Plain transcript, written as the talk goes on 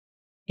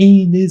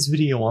In this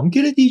video, I'm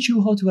gonna teach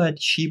you how to add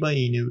Shiba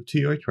Inu to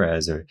your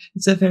Trezor.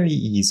 It's a very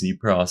easy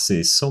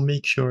process, so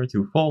make sure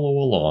to follow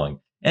along.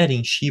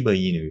 Adding Shiba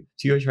Inu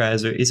to your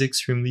Trezor is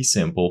extremely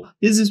simple.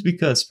 This is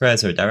because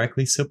Trezor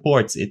directly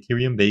supports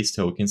Ethereum-based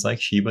tokens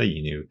like Shiba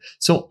Inu.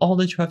 So all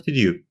that you have to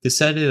do to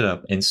set it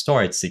up and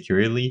store it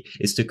securely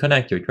is to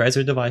connect your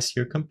Trezor device to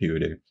your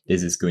computer.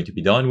 This is going to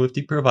be done with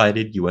the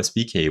provided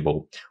USB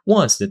cable.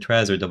 Once the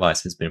Trezor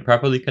device has been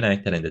properly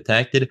connected and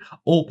detected,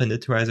 open the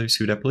Trezor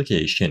Suite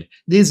application.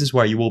 This is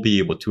where you will be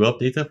able to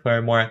update the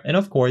firmware and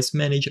of course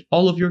manage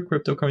all of your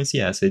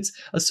cryptocurrency assets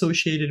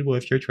associated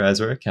with your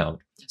Trezor account.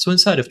 So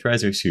inside of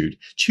Trezor Suite,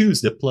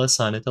 choose the plus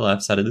sign at the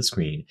left side of the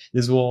screen.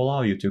 This will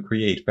allow you to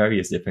create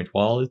various different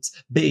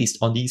wallets based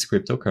on these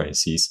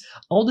cryptocurrencies.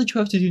 All that you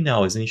have to do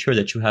now is ensure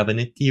that you have an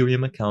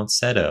Ethereum account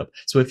set up.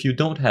 So if you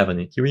don't have an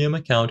Ethereum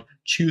account,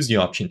 choose the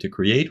option to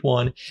create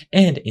one,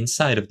 and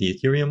inside of the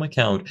Ethereum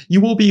account, you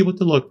will be able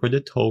to look for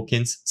the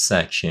tokens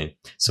section.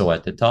 So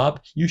at the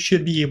top, you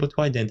should be able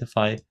to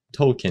identify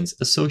tokens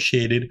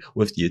associated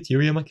with the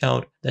Ethereum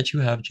account that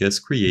you have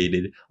just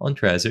created on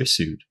Trezor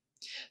Suite.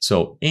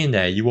 So in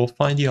there, you will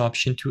find the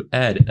option to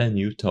add a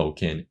new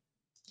token.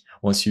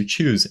 Once you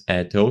choose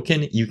Add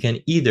Token, you can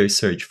either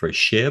search for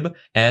SHIB,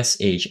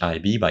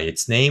 S-H-I-B by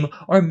its name,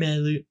 or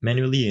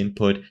manually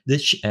input the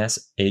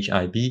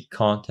SHIB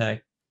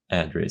contact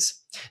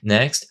address.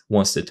 Next,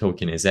 once the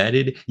token is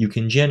added, you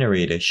can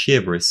generate a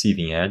SHIB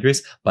receiving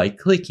address by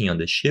clicking on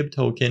the SHIB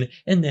token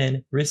and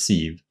then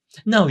Receive.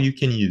 Now you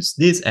can use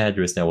this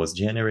address that was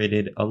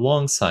generated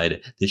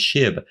alongside the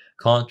SHIB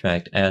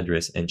contract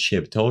address and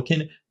SHIB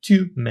token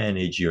to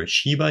manage your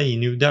Shiba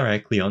Inu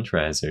directly on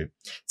Trezor.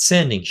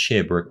 Sending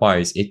SHIB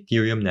requires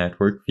Ethereum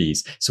network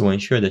fees, so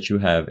ensure that you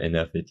have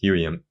enough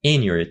Ethereum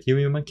in your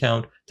Ethereum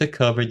account to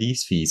cover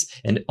these fees,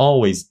 and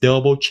always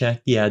double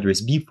check the address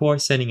before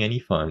sending any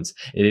funds.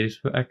 It is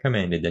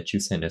recommended that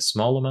you send a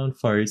small amount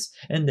first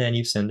and then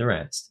you send the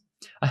rest.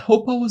 I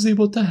hope I was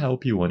able to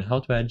help you on how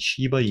to add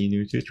Shiba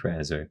Inu to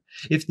Trezor.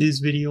 If this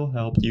video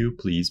helped you,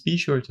 please be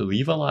sure to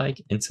leave a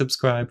like and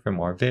subscribe for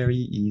more very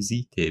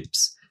easy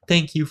tips.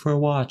 Thank you for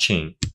watching.